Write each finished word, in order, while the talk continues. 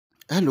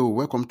Hello,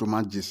 welcome to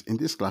Mathgist. In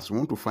this class, we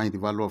want to find the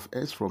value of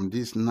s from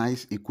this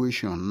nice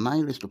equation.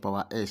 9 raised to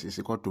power s is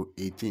equal to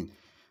 18.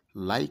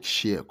 Like,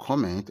 share,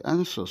 comment,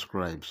 and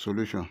subscribe.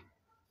 Solution.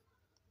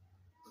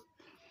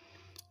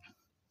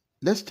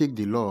 Let's take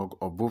the log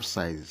of both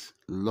sides.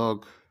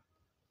 Log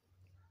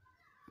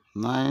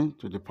 9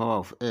 to the power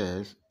of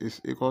s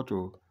is equal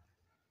to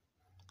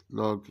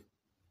log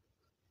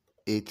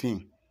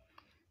 18.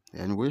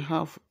 Then we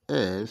have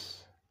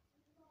s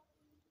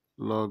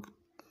log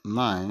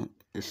 9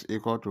 is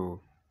equal to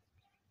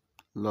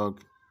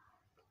log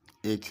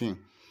 18.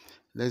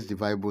 Let's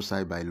divide both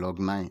sides by log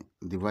 9.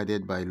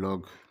 Divided by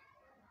log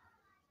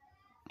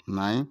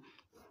 9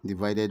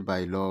 divided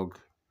by log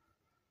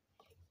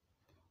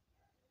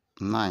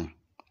 9.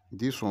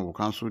 This one will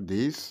cancel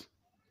this.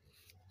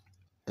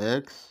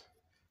 X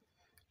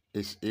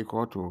is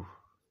equal to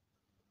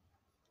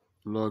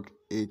log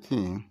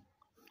 18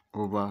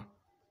 over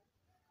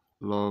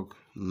log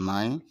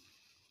 9.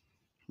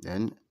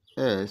 Then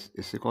s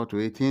is equal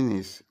to 18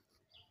 is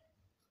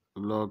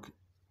log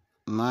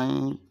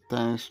 9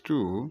 times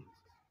 2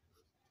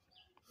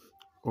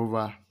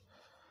 over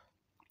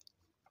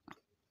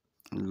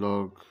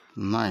log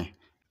 9.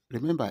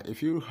 Remember,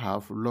 if you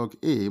have log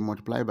a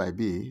multiplied by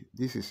b,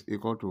 this is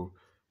equal to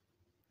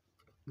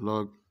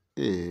log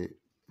a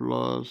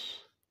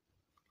plus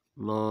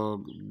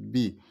log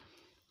b.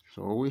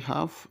 So we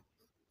have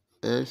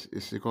s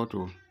is equal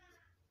to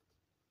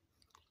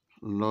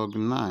log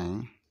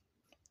 9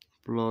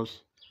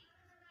 plus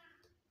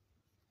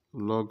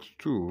log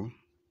 2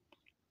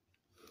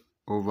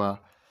 over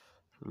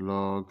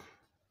log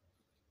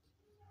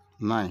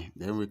 9.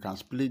 Then we can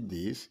split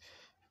this.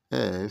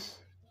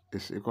 S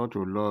is equal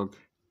to log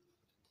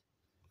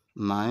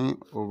 9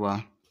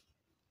 over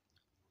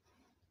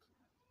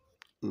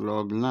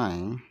log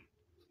 9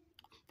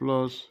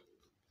 plus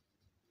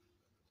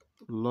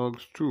log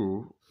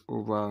 2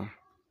 over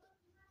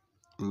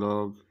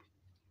log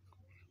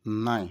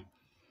 9.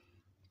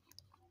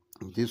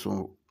 This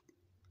one,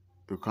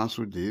 you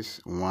cancel this.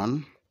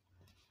 1.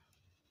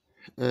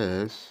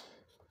 S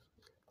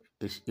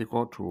is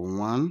equal to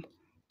 1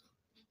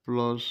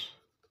 plus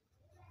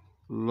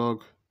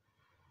log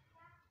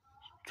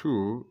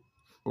 2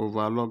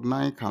 over log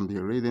 9 can be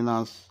written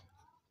as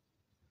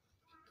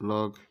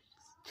log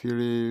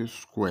 3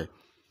 square.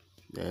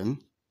 Then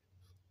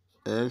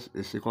s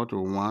is equal to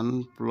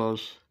 1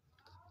 plus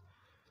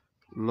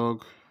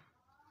log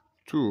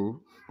 2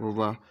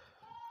 over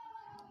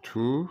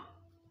 2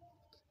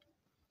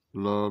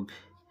 log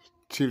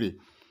 3.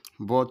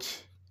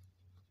 But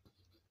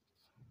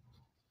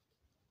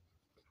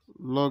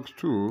log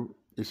 2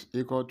 is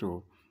equal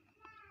to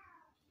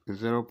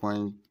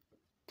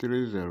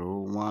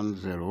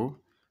 0.3010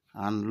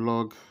 and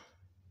log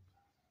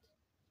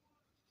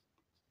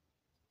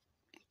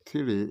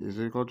 3 is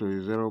equal to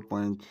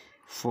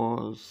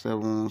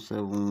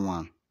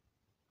 0.4771.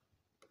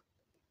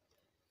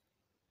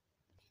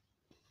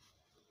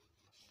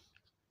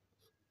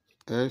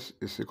 S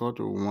is equal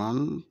to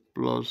 1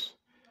 plus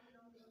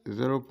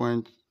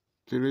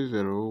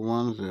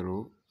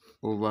 0.3010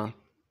 over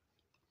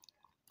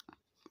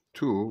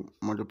 2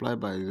 multiplied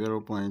by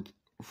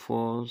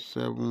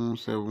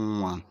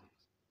 0.4771.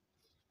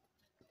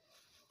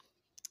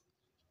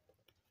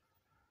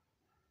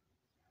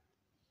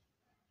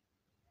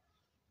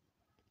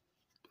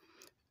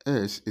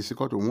 S is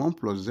equal to 1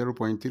 plus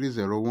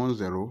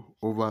 0.3010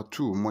 over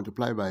 2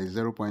 multiplied by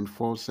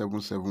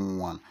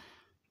 0.4771.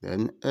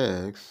 Then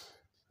x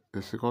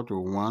is equal to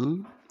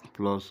 1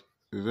 plus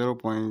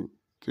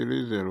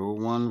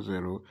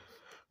 0.3010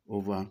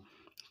 over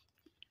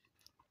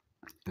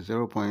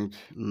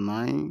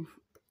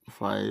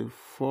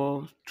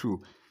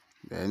 0.9542.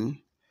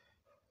 Then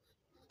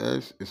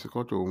s is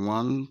equal to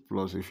 1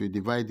 plus, if you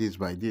divide this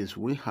by this,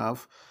 we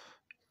have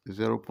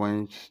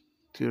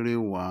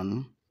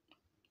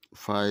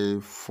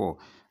 0.3154.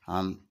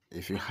 And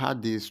if you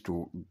add these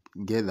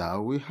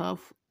together, we have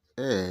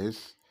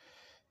s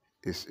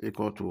is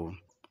equal to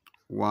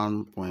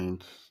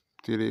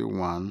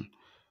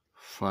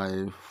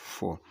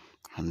 1.3154.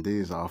 And this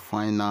is our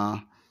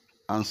final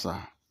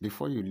answer.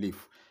 Before you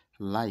leave,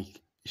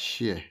 like,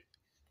 share,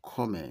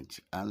 comment,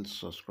 and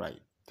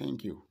subscribe.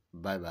 Thank you.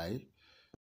 Bye-bye.